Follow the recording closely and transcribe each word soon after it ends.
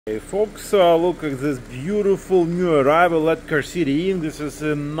Hey folks, look at this beautiful new arrival at Car City Inc. This is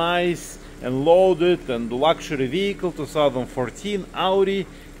a nice and loaded and luxury vehicle, 2014 Audi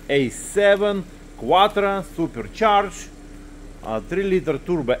A7 Quattro Supercharged, 3-liter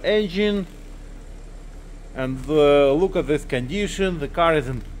turbo engine. And look at this condition. The car is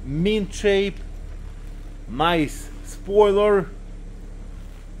in mint shape, nice spoiler,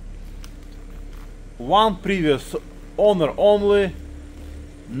 one previous owner only,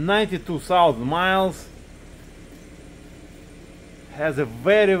 92,000 miles, has a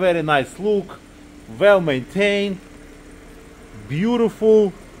very nice look, well maintained,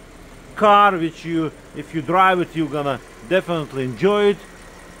 beautiful car which if you drive it you're gonna definitely enjoy it.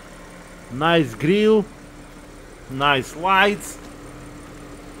 Nice grille, nice lights,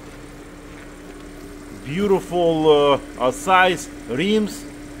 beautiful size rims,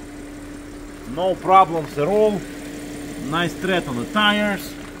 no problems at all, nice tread on the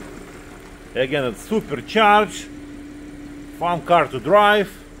tires. Again, it's supercharged, fun car to drive.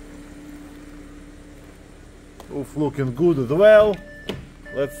 Roof looking good as well.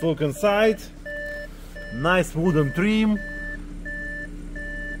 Let's look inside. Nice wooden trim.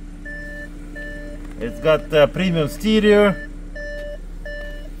 It's got premium stereo.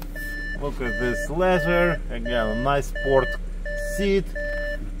 Look at this leather. Again, a nice sport seat,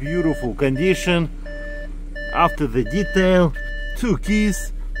 beautiful condition. After the detail, 2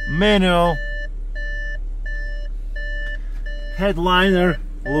 keys, manual, headliner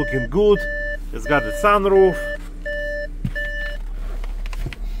looking good. It's got the sunroof,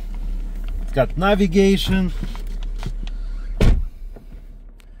 it's got navigation,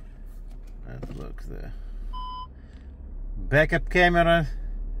 and look there, backup camera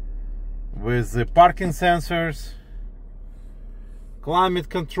with the parking sensors, climate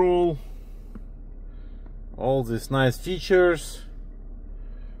control, all these nice features.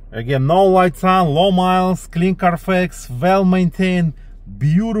 Again, no lights on, low miles, clean Carfax, well maintained,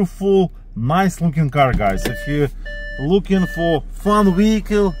 beautiful, nice looking car, guys. If you're looking for fun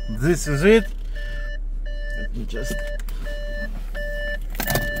vehicle, this is it. Let me just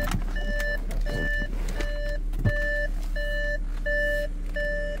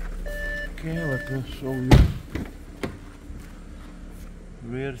let me show you.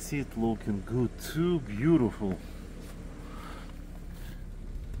 Rear seat looking good too, beautiful.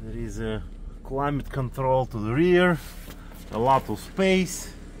 There is a climate control to the rear, a lot of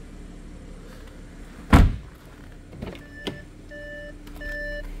space. And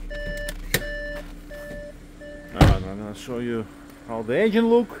I'm gonna show you how the engine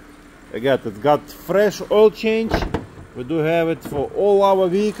look. Again, it's got fresh oil change. We do have it for all our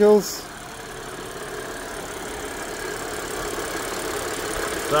vehicles.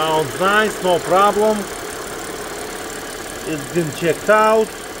 Sounds nice, no problem. It's been checked out.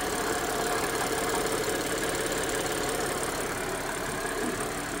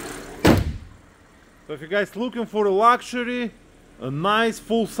 So if you guys looking for a luxury, a nice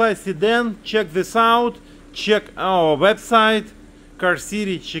full-size sedan, check this out. Check our website,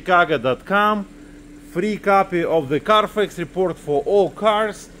 carcitychicago.com. Free copy of the Carfax report for all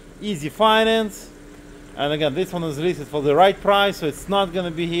cars, easy finance. And again, this one is listed for the right price, so it's not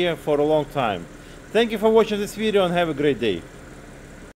gonna be here for a long time. Thank you for watching this video and have a great day.